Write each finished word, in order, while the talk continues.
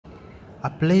A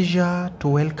pleasure to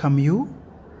welcome you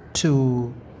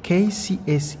to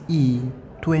KCSE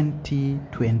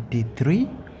 2023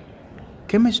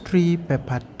 Chemistry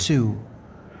Paper 2,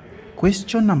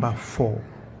 question number 4.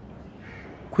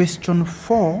 Question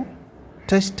 4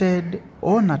 tested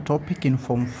on a topic in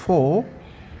Form 4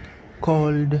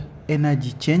 called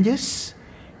energy changes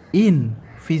in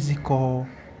physical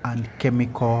and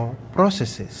chemical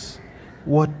processes,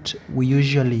 what we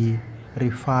usually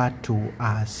refer to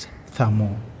as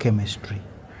thermochemistry.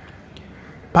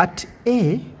 Part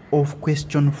A of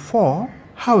question 4,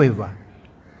 however,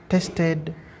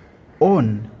 tested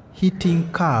on heating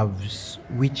curves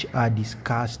which are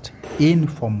discussed in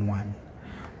Form 1.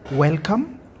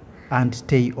 Welcome and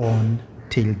stay on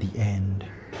till the end.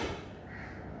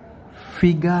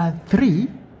 Figure 3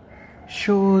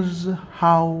 shows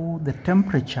how the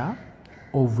temperature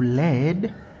of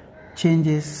lead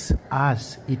changes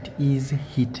as it is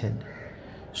heated.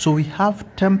 So we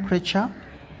have temperature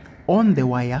on the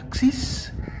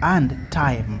y-axis and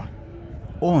time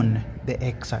on the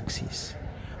x-axis.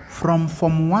 From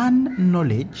Form 1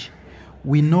 knowledge,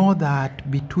 we know that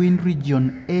between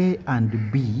region A and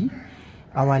B,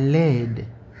 our lead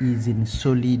is in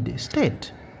solid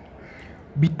state.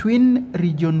 Between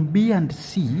region B and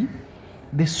C,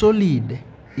 the solid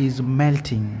is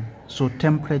melting, so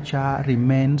temperature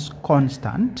remains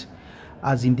constant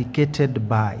as indicated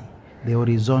by the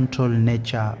horizontal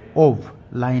nature of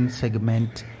line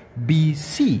segment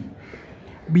BC.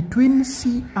 Between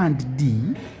C and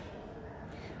D,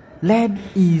 lead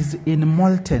is in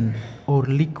molten or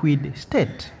liquid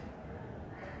state.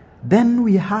 Then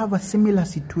we have a similar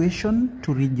situation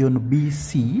to region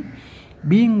BC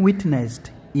being witnessed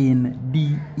in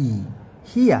DE.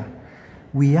 Here,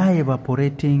 we are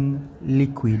evaporating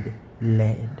liquid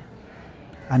lead.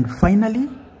 And finally,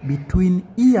 between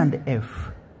E and F,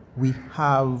 we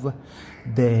have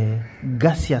the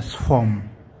gaseous form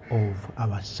of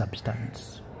our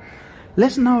substance.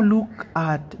 Let's now look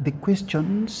at the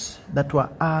questions that were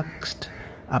asked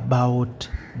about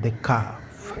the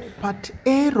curve. Part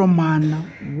A,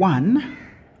 Roman 1,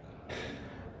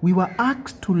 we were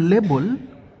asked to label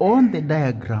on the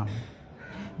diagram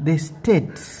the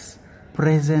states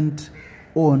present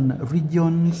on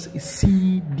regions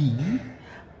CD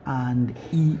and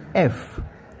EF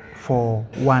for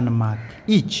 1 mark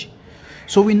each.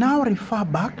 So we now refer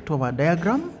back to our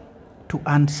diagram to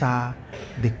answer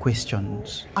the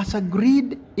questions. As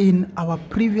agreed in our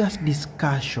previous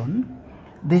discussion,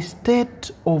 the state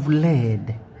of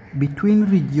lead between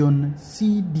region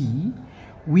CD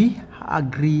we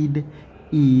agreed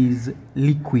is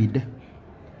liquid.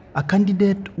 A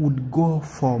candidate would go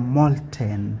for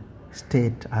molten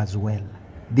state as well.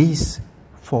 This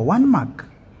for 1 mark.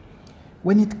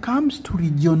 When it comes to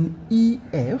region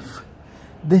EF,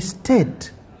 the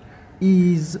state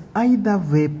is either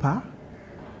vapor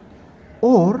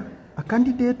or a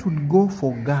candidate would go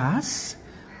for gas,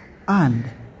 and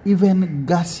even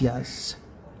gaseous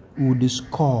would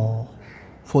score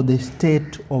for the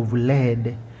state of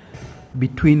lead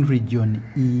between region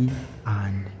E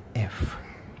and F.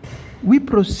 We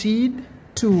proceed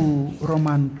to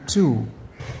Roman 2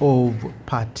 of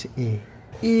Part A.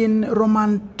 In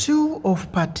Roman 2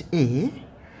 of Part A,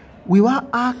 we were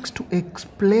asked to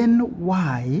explain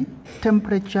why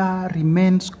temperature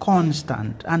remains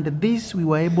constant, and this we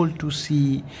were able to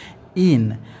see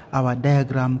in our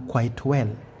diagram quite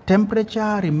well.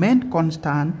 Temperature remained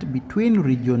constant between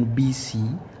region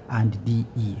BC and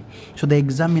DE. So the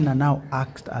examiner now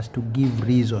asked us to give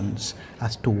reasons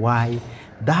as to why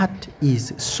that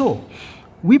is so.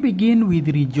 We begin with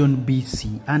region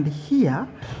BC, and here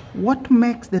what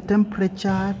makes the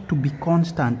temperature to be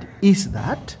constant is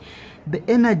that the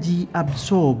energy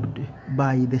absorbed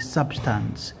by the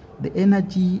substance,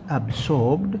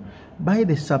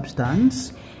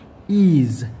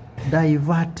 is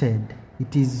diverted.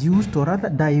 It is used, or rather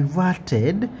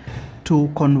diverted,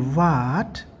 to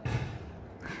convert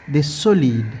the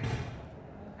solid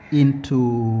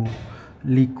into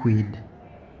liquid.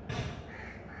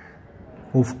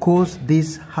 Of course,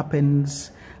 this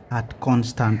happens at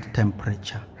constant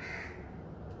temperature.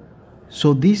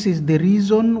 So this is the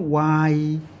reason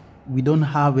why we don't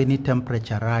have any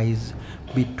temperature rise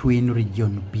between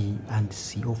region B and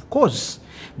C. Of course,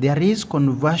 there is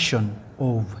conversion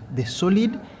of the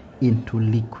solid into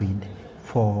liquid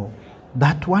for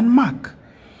that 1 mark.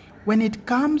 When it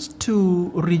comes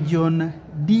to region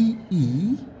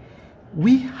DE,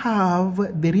 we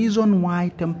have the reason why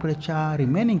temperature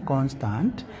remaining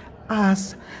constant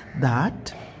as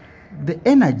that the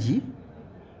energy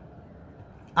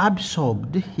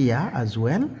absorbed here as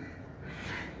well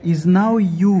is now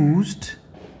used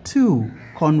to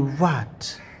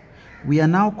convert. We are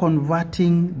now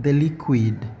converting the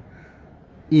liquid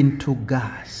into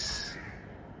gas.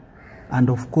 And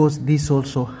of course, this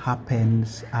also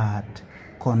happens at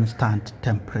constant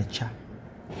temperature.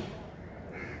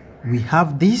 We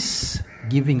have this,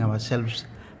 giving ourselves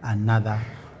another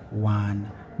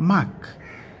 1 mark.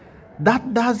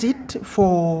 That does it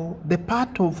for the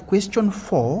part of question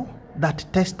 4 that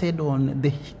tested on the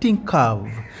heating curve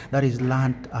that is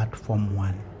learned at Form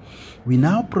 1. We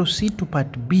now proceed to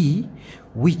part B,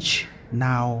 which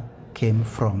now came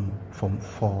from Form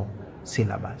 4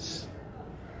 syllabus.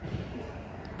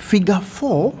 Figure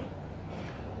 4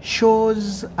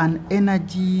 shows an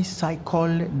energy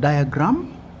cycle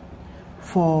diagram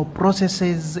for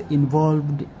processes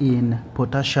involved in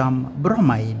potassium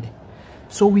bromide.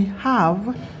 So we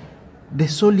have the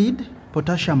solid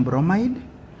potassium bromide.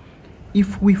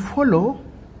 If we follow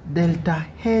delta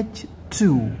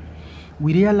H2,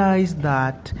 we realize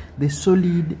that the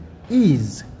solid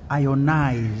is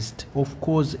ionized, of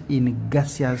course, in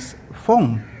gaseous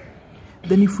form.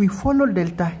 Then if we follow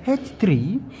delta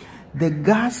H3, the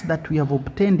gas that we have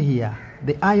obtained here,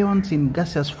 the ions in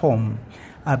gaseous form,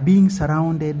 are being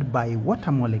surrounded by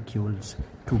water molecules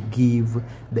to give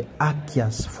the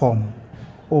aqueous form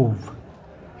of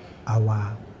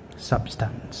our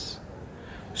substance.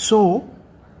 So,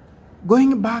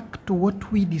 going back to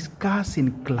what we discussed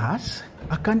in class,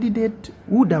 a candidate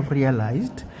would have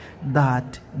realized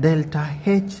that delta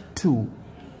H2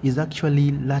 is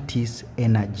actually lattice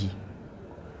energy.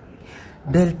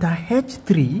 Delta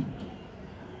H3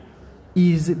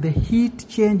 is the heat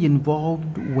change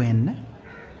involved when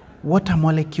water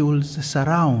molecules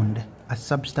surround a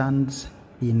substance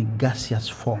in gaseous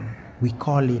form. We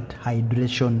call it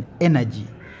hydration energy.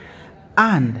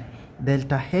 And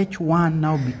delta H1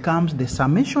 now becomes the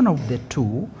summation of the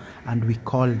two, and we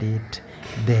called it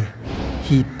the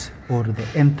heat or the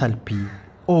enthalpy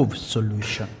of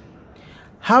solution.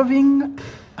 Having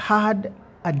had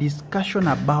a discussion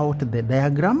about the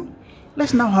diagram,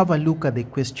 let's now have a look at the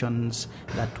questions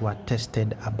that were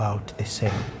tested about the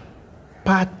same.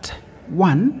 Part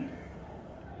 1,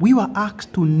 we were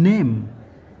asked to name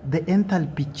the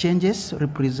enthalpy changes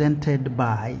represented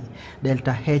by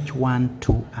delta H1,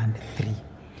 2, and 3.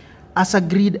 As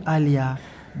agreed earlier,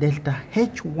 delta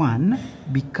H1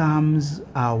 becomes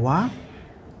our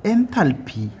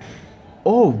enthalpy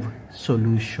of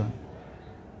solution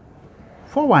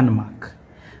for 1 mark.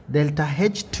 Delta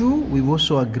H2, we've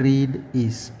also agreed,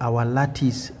 is our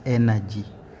lattice energy.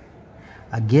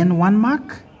 Again, 1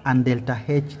 mark. And delta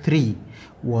H3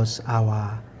 was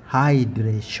our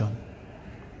hydration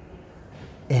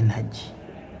energy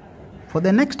for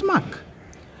the next mark.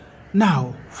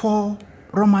 Now, for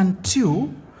Roman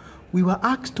 2, we were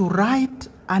asked to write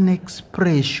an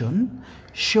expression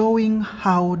showing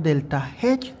how delta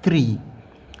H3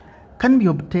 can be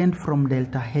obtained from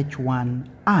delta H1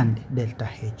 and delta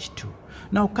H2.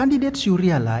 Now, candidates, you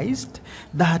realized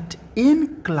that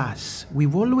in class,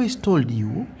 we've always told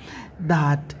you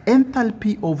that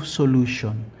enthalpy of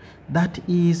solution, that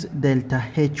is delta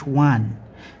H1,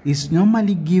 is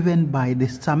normally given by the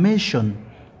summation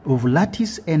of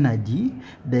lattice energy,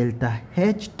 delta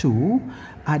H2,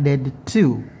 added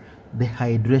to the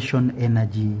hydration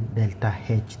energy, delta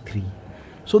H3.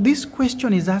 So this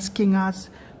question is asking us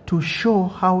to show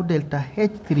how delta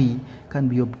H3 can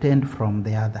be obtained from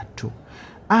the other two.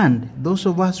 And those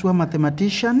of us who are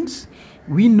mathematicians,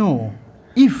 we know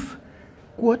if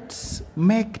quotes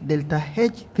make delta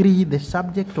H3 the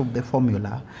subject of the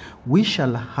formula, we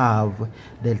shall have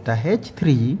delta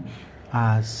H3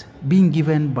 as being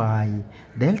given by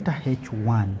delta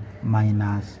H1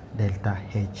 minus delta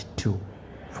H2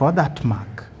 for that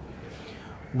mark.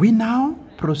 We now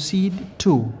proceed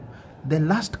to the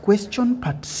last question,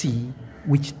 part C,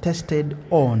 which tested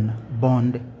on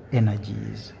bond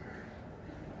energies.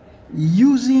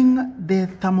 Using the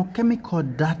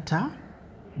thermochemical data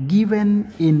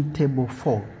given in table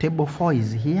 4, table 4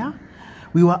 is here,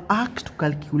 we were asked to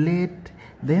calculate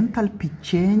the enthalpy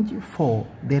change for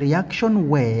the reaction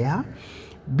where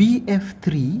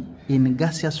BF3 in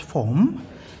gaseous form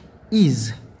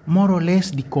is more or less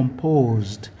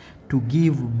decomposed to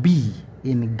give B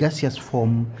in gaseous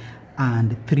form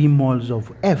and 3 moles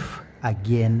of F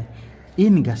again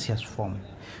in gaseous form.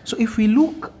 So if we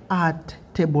look at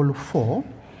table 4,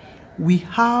 we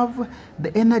have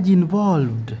the energy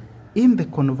involved in the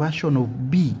conversion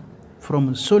of B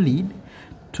from solid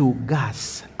to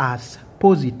gas as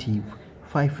positive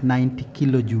 590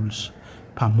 kilojoules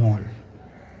per mole.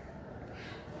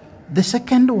 The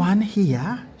second one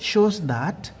here shows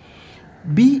that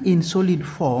B in solid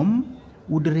form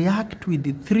would react with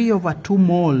the 3/2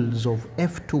 moles of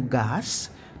F2 gas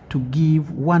to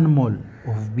give 1 mole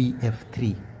of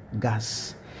BF3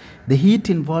 gas. The heat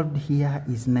involved here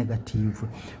is negative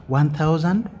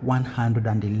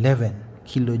 1111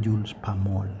 kilojoules per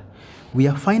mole. We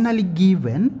are finally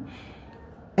given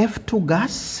F2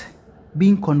 gas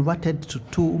being converted to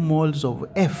 2 moles of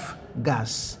F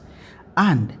gas,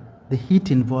 and the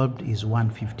heat involved is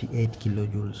 158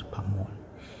 kilojoules per mole.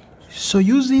 So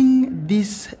using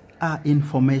this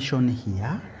information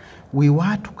here, we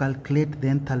were to calculate the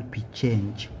enthalpy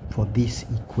change for this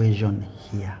equation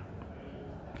here.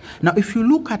 Now, if you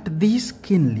look at this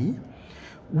keenly,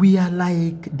 we are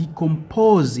like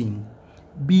decomposing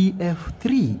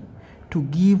BF3 to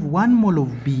give 1 mole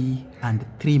of B and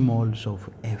 3 moles of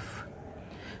F.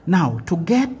 Now, to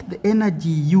get the energy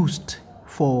used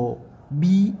for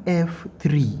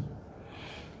BF3,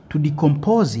 to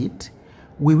decompose it,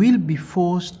 we will be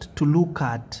forced to look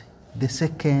at the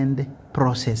second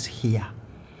process here.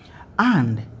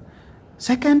 And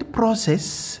second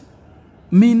process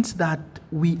means that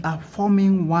we are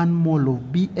forming 1 mole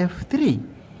of BF3,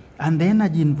 and the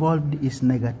energy involved is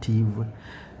negative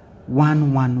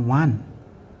 111.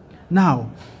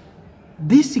 Now,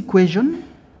 this equation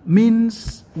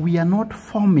means we are not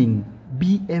forming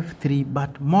BF3,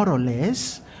 but more or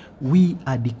less we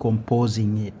are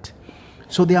decomposing it.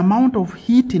 So the amount of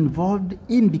heat involved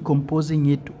in decomposing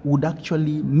it would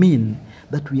actually mean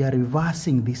that we are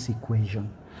reversing this equation.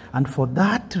 And for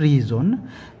that reason,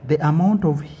 the amount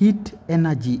of heat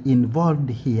energy involved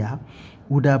here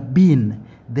would have been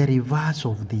the reverse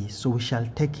of this. So we shall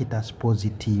take it as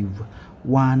positive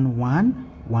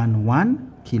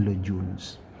 1111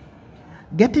 kilojoules.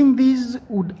 Getting this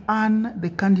would earn the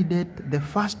candidate the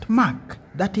first mark,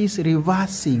 that is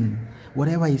reversing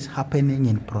whatever is happening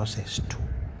in process 2.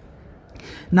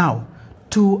 Now,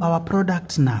 to our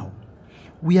products now.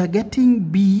 We are getting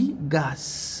B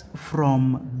gas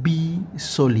from B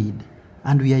solid,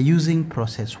 and we are using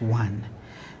process 1.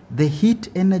 The heat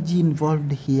energy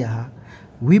involved here,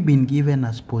 we've been given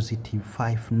as positive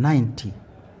 590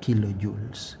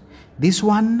 kilojoules. This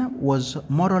one was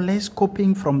more or less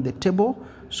copying from the table,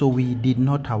 so we did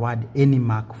not award any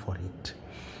mark for it.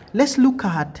 Let's look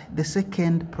at the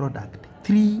second product,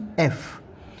 3F.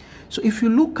 So if you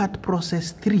look at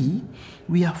process 3,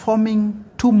 we are forming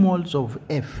 2 moles of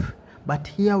F, but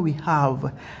here we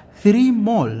have 3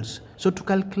 moles. So to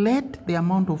calculate the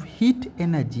amount of heat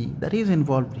energy that is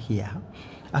involved here,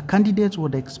 our candidates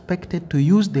were expected to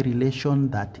use the relation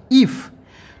that if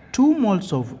 2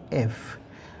 moles of F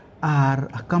are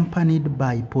accompanied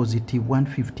by positive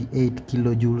 158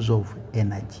 kilojoules of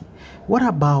energy, what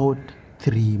about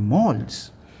 3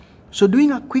 moles? So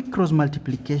doing a quick cross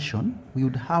multiplication, we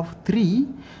would have 3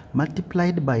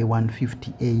 multiplied by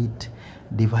 158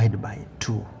 divided by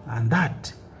 2, and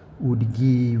that would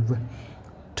give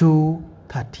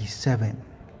 237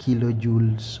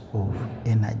 kilojoules of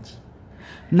energy.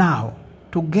 Now,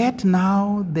 to get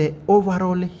now the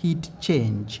overall heat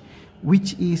change,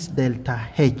 which is delta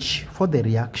H for the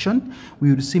reaction,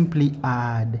 we would simply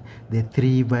add the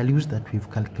 3 values that we've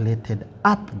calculated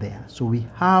up there. So we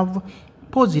have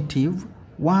positive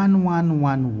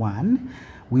 1111,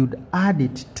 we would add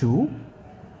it to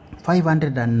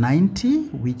 590,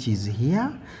 which is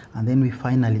here, and then we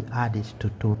finally add it to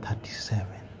 237.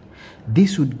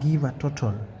 This would give a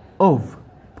total of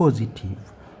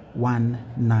positive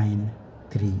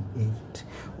 1938,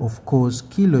 of course,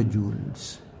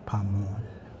 kilojoules per mole.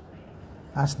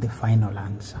 That's the final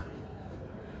answer.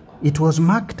 It was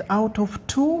marked out of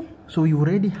 2, so we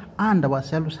already earned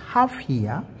ourselves half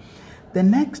here. The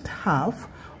next half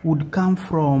would come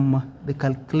from the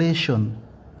calculation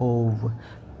of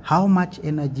how much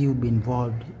energy will be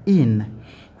involved in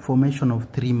formation of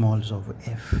 3 moles of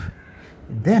F.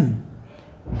 Then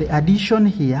the addition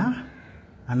here,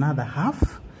 another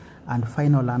half, and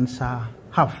final answer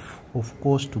half, of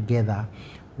course, together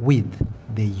with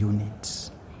the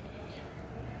units.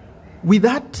 With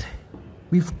that,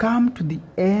 we've come to the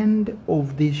end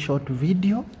of this short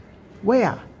video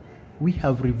where we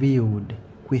have reviewed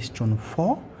question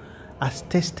 4 as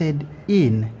tested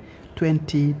in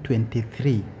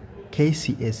 2023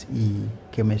 KCSE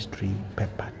Chemistry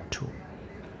Paper 2.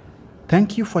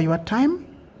 Thank you for your time,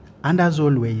 and as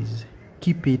always,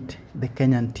 keep it the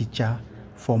Kenyan Teacher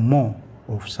for more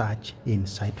of such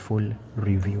insightful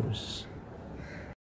reviews.